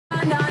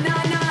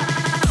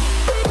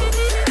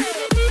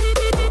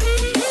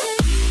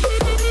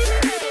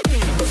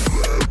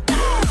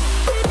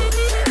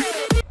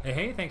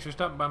for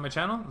stopping by my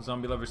channel,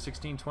 Zombie Lover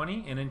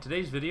 1620, and in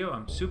today's video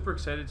I'm super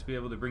excited to be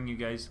able to bring you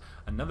guys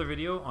another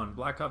video on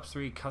Black Ops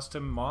 3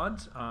 custom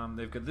mods.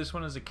 They've got this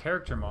one as a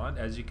character mod.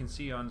 As you can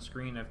see on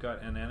screen, I've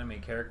got an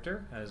anime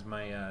character as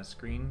my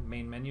screen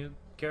main menu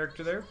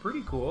character there.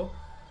 Pretty cool.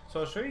 So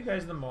I'll show you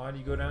guys the mod.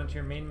 You go down to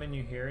your main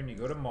menu here and you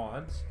go to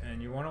mods,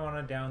 and you want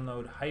to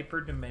download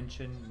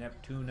Hyperdimension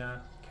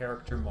Neptuna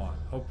character mod.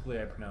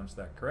 Hopefully I pronounced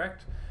that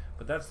correct,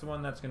 but that's the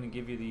one that's going to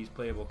give you these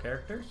playable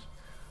characters.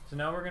 So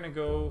now we're going to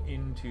go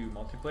into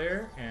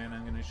multiplayer, and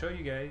I'm going to show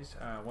you guys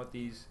what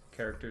these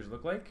characters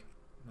look like.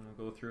 And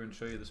we'll go through and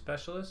show you the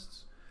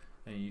specialists,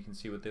 and you can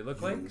see what they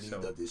look like. So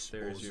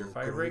there's your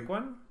Firebreak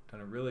one.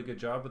 Done a really good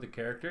job with the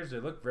characters. They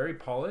look very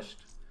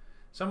polished.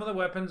 Some of the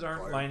weapons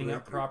aren't lining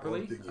up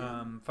properly.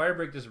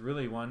 Firebreak is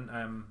really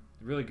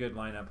really good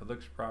lineup. It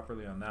looks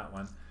properly on that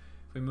one.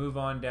 If we move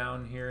on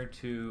down here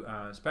to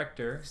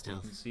Spectre, you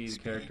can see the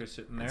character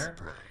sitting there.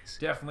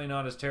 Definitely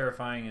not as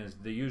terrifying as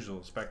the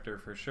usual Spectre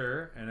for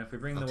sure. And if we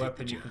bring the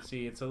weapon, you can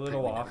see it's a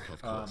little off.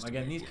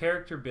 Again, these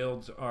character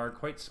builds are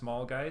quite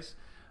small, guys.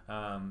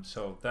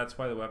 So that's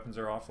why the weapons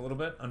are off a little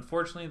bit.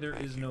 Unfortunately,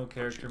 there is no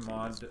character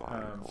mod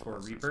for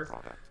Reaper,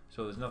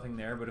 so there's nothing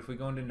there. But if we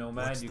go into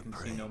Nomad, you can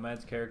see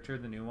Nomad's character,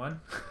 the new one.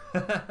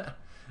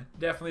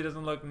 Definitely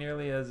doesn't look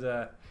nearly as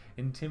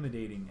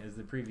intimidating as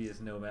the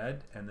previous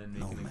Nomad. And then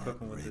we can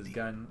equip him with his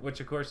gun, which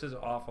of course is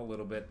off a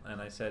little bit.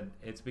 And I said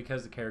it's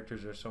because the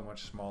characters are so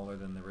much smaller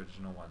than the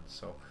original ones.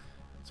 So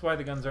that's why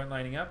the guns aren't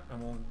lining up.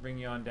 And we'll bring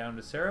you on down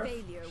to Sarah.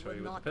 Show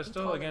you with the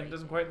pistol. Again, it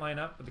doesn't quite line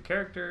up, but the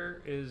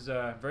character is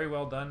very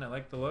well done. I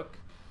like the look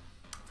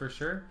for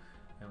sure.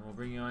 And we'll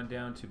bring you on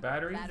down to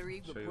Battery.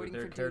 Show you what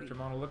their character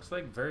model looks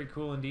like. Very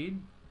cool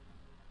indeed.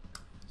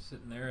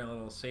 Sitting there, a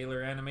little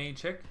sailor anime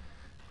chick.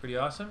 Pretty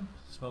awesome.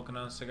 Smoking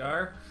on a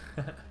cigar.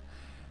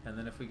 And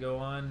then if we go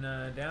on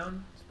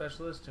down,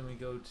 Specialist, and we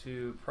go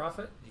to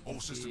Prophet, you can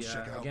see,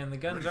 again, the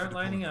guns aren't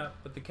lining up,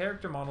 but the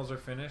character models are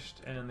finished,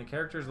 and the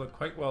characters look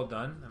quite well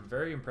done. I'm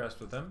very impressed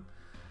with them.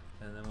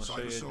 And then we'll show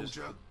you just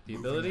the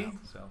ability.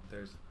 So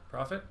there's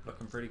Prophet,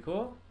 looking pretty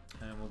cool.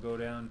 And we'll go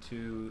down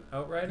to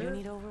Outrider. You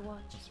need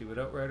Overwatch? Let's see what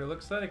Outrider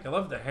looks like. I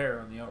love the hair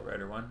on the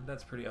Outrider one.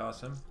 That's pretty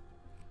awesome.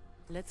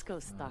 Let's go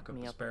stock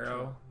me up.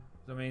 Sparrow.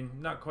 I mean,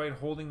 not quite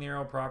holding the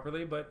arrow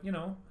properly, but you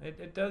know,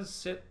 it does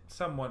sit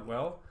somewhat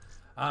well.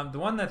 The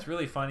one that's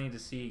really funny to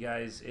see,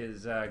 guys,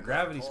 is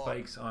gravity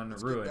spikes on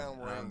Ruin.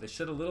 They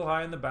sit a little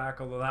high in the back,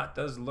 although that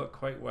does look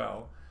quite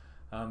well.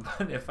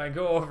 But if I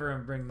go over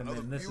and bring them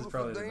in, this is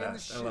probably the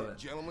best. I love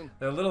it.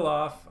 They're a little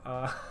off,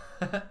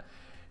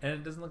 and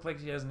it doesn't look like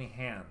she has any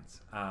hands.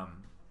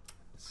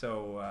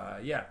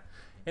 Yeah.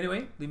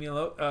 Anyway, leave me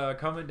a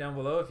comment down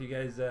below if you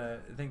guys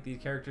think these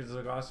characters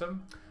look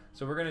awesome.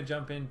 So we're going to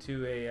jump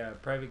into a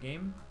private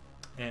game,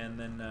 and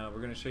then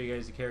we're going to show you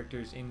guys the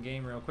characters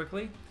in-game real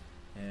quickly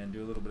and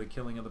do a little bit of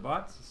killing of the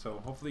bots.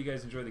 So hopefully you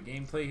guys enjoy the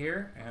gameplay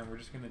here, and we're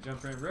just going to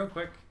jump in real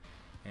quick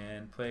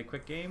and play a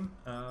quick game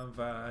of,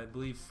 I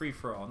believe,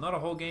 free-for-all. Not a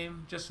whole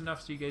game, just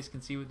enough so you guys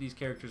can see what these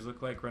characters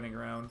look like running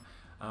around.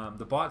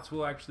 The bots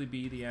will actually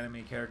be the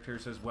anime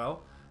characters as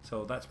well,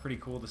 so that's pretty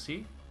cool to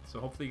see. So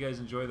hopefully you guys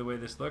enjoy the way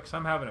this looks.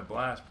 I'm having a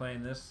blast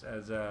playing this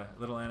as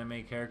little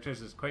anime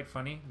characters. It's quite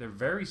funny. They're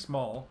very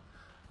small.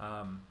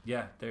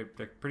 Yeah, they're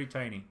pretty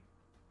tiny.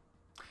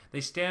 They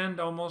stand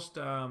almost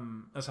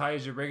as high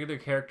as your regular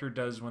character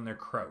does when they're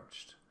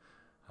crouched.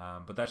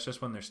 But that's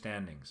just when they're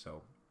standing.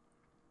 So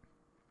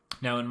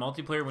now in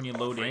multiplayer, when you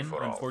load in,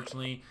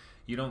 unfortunately,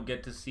 you don't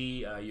get to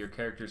see your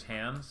character's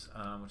hands,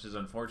 which is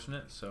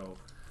unfortunate. So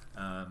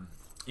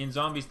in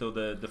zombies, though,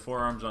 the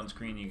forearms on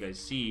screen you guys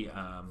see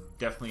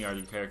definitely are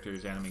your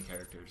characters, anime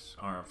characters,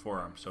 are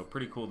forearms. So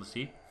pretty cool to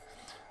see.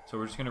 So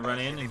we're just going to run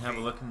in and have a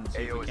look and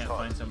see if we can't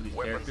find some of these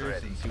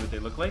characters and see what they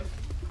look like.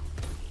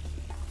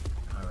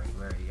 Alright,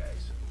 where are you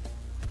guys?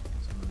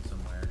 Someone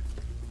somewhere.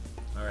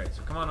 Alright,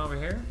 so come on over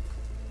here.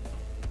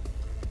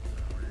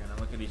 We're going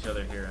to look at each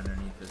other here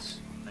underneath this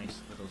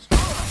nice little screen.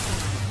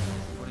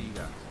 What do you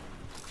got?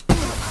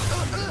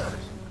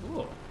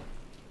 Cool.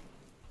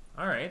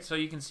 Alright, so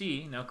you can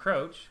see, now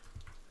crouch.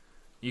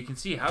 You can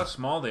see how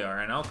small they are,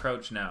 and I'll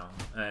crouch now.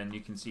 And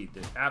you can see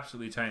they're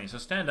absolutely tiny. So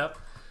stand up,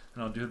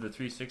 and I'll do the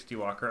 360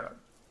 walker.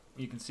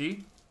 You can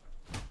see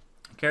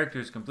the character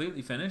is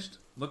completely finished.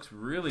 Looks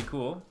really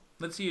cool.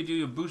 Let's see you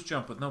do a boost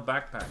jump with no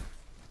backpack.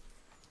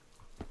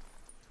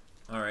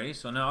 Alrighty,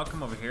 so now I'll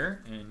come over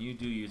here and you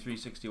do your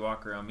 360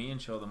 walker on me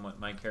and show them what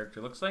my character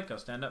looks like. I'll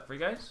stand up for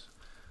you guys.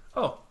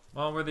 Oh,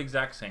 well, we're the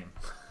exact same.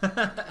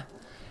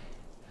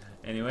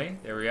 Anyway,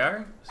 there we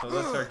are. So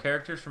that's our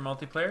characters for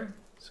multiplayer.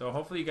 So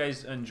hopefully you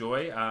guys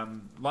enjoy.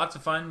 Lots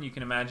of fun, you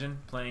can imagine,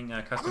 playing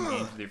custom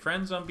games with your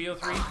friends on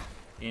BO3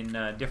 in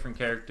different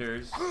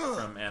characters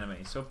from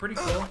anime. So pretty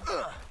cool.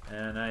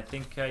 And I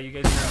think you guys are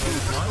going to enjoy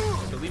this one.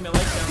 So leave me a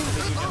like down in the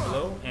video down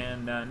below.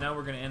 And now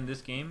we're going to end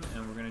this game,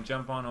 and we're going to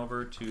jump on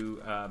over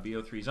to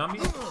BO3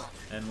 Zombies.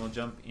 And we'll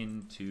jump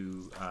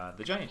into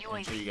the Giant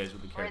and show you guys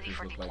what the characters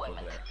look like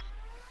over there.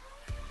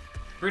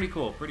 Pretty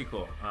cool, pretty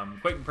cool. I'm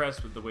quite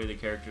impressed with the way the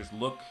characters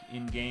look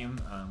in game.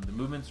 The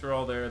movements are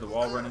all there, the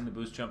wall running, the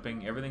boost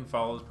jumping, everything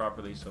follows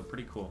properly, so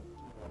pretty cool.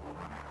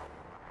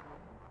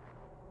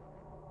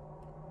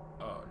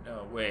 Oh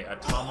no, wait, a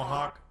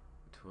tomahawk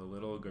to a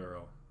little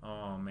girl.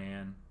 Oh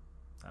man,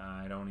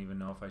 I don't even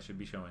know if I should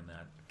be showing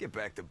that. Get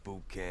back to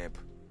boot camp.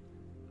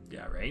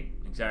 Yeah, right?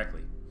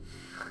 Exactly.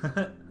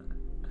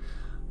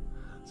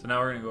 So now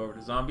we're going to go over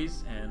to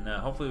zombies, and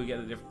hopefully we get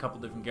a couple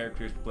different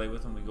characters to play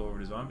with when we go over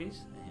to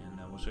zombies, and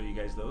we'll show you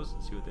guys those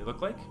and see what they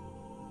look like.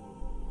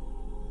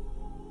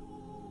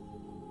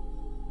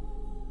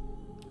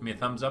 Give me a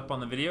thumbs up on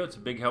the video. It's a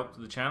big help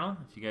to the channel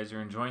if you guys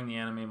are enjoying the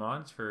anime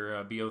mods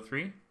for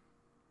BO3.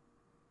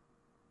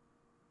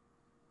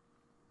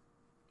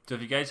 So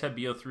if you guys have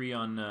BO3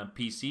 on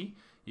PC,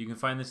 you can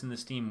find this in the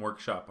Steam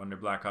Workshop under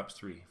Black Ops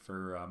 3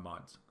 for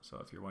mods. So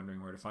if you're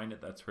wondering where to find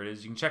it, that's where it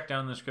is. You can check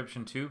down in the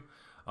description too.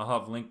 I'll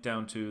have a link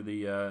down to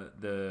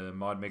the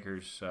mod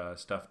makers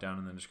stuff down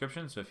in the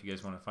description. So if you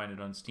guys want to find it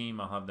on Steam,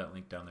 I'll have that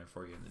link down there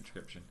for you in the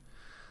description.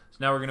 So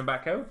now we're going to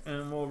back out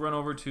and we'll run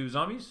over to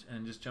zombies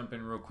and just jump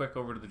in real quick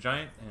over to the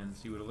giant and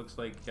see what it looks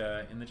like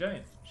in the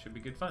giant. Should be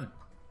good fun.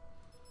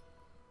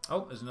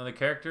 Oh, there's another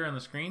character on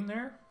the screen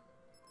there.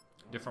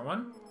 Different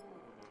one.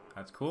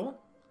 That's cool.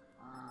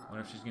 I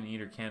wonder if she's going to eat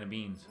her can of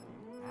beans.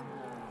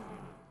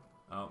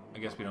 Oh, I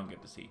guess we don't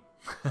get to see.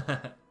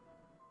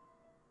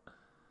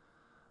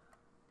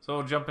 So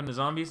we'll jump into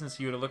zombies and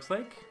see what it looks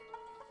like.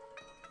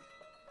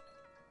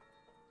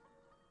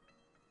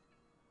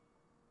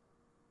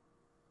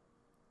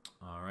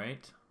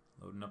 Alright,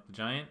 loading up the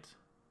giant.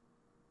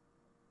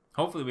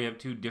 Hopefully we have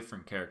two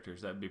different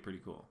characters. That'd be pretty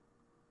cool.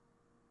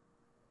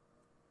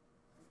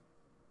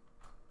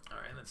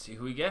 Alright, let's see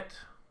who we get.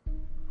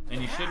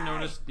 And you should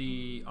notice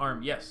the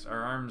arm. Yes,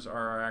 our arms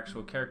are our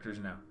actual characters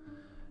now.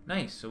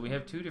 Nice, so we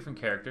have two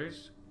different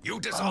characters. You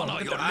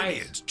dishonor your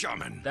lineage,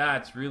 German.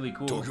 That's really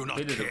cool. Do you not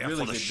they did care a really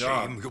for the good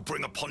shame job. you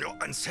bring upon your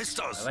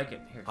ancestors? I like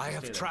it. Here, I have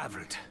stay there.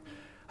 traveled.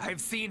 I've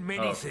seen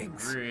many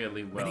things.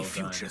 Really well many done.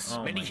 futures,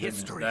 Oh many my goodness,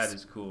 histories. that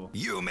is cool.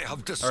 You may have All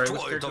destroyed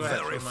right, the go ahead,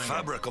 very show mine.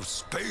 fabric of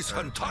space Or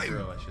and time.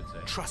 girl, I should say.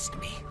 Trust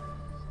me,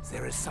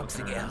 there is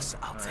something around. else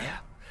out All there. right.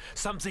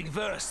 Something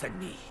worse than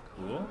me.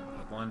 Cool.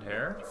 Blonde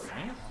hair.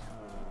 Nice.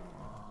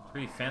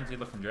 Pretty fancy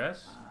looking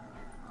dress.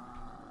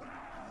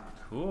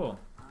 Cool.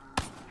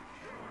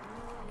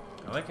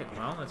 I like it.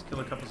 Well, let's kill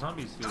a couple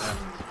zombies. See what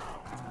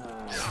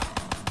happens.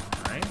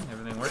 Alright,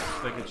 everything works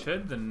like it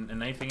should. The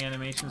knifing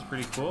animation is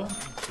pretty cool.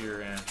 It's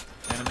your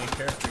anime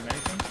character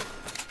knifing.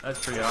 That's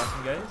pretty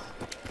awesome, guys.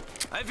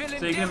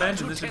 So you can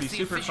imagine this would be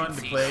super fun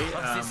to play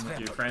with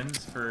your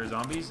friends for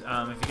zombies.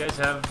 If you guys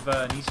have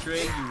an Easter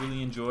egg you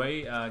really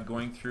enjoy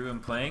going through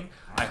and playing,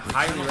 I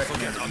highly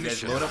recommend that you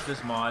guys load up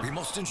this mod,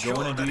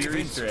 go in and do your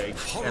Easter egg,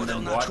 and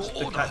then watch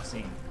the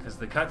cutscene. Because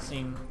the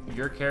cutscene,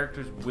 your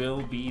characters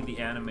will be the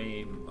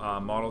anime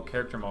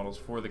character models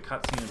for the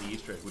cutscene of the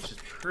Easter egg, which is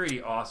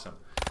pretty awesome.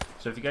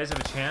 So if you guys have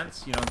a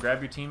chance, you know,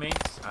 grab your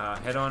teammates,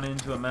 head on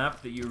into a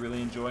map that you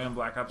really enjoy on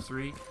Black Ops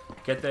 3,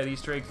 get that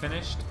Easter egg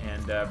finished,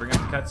 and bring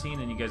up the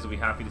cutscene, and you guys will be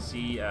happy to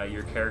see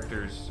your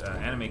characters,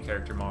 anime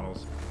character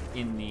models,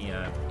 in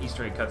the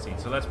Easter egg cutscene.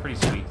 So that's pretty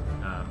sweet.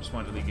 Just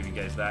wanted to give you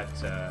guys that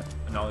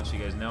knowledge so you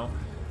guys know.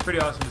 Pretty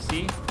awesome to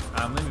see.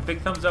 Leave a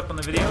big thumbs up on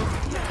the video.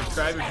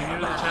 Subscribe if you're new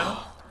to the channel.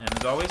 And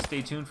as always,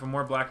 stay tuned for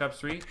more Black Ops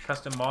 3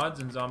 custom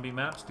mods and zombie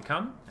maps to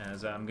come,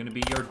 as I'm going to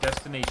be your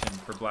destination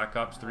for Black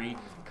Ops 3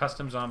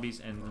 custom zombies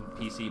and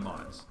PC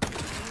mods.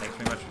 Thanks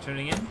very much for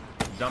tuning in.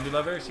 Zombie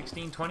Lover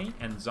 1620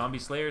 and Zombie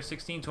Slayer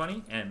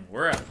 1620, and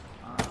we're out.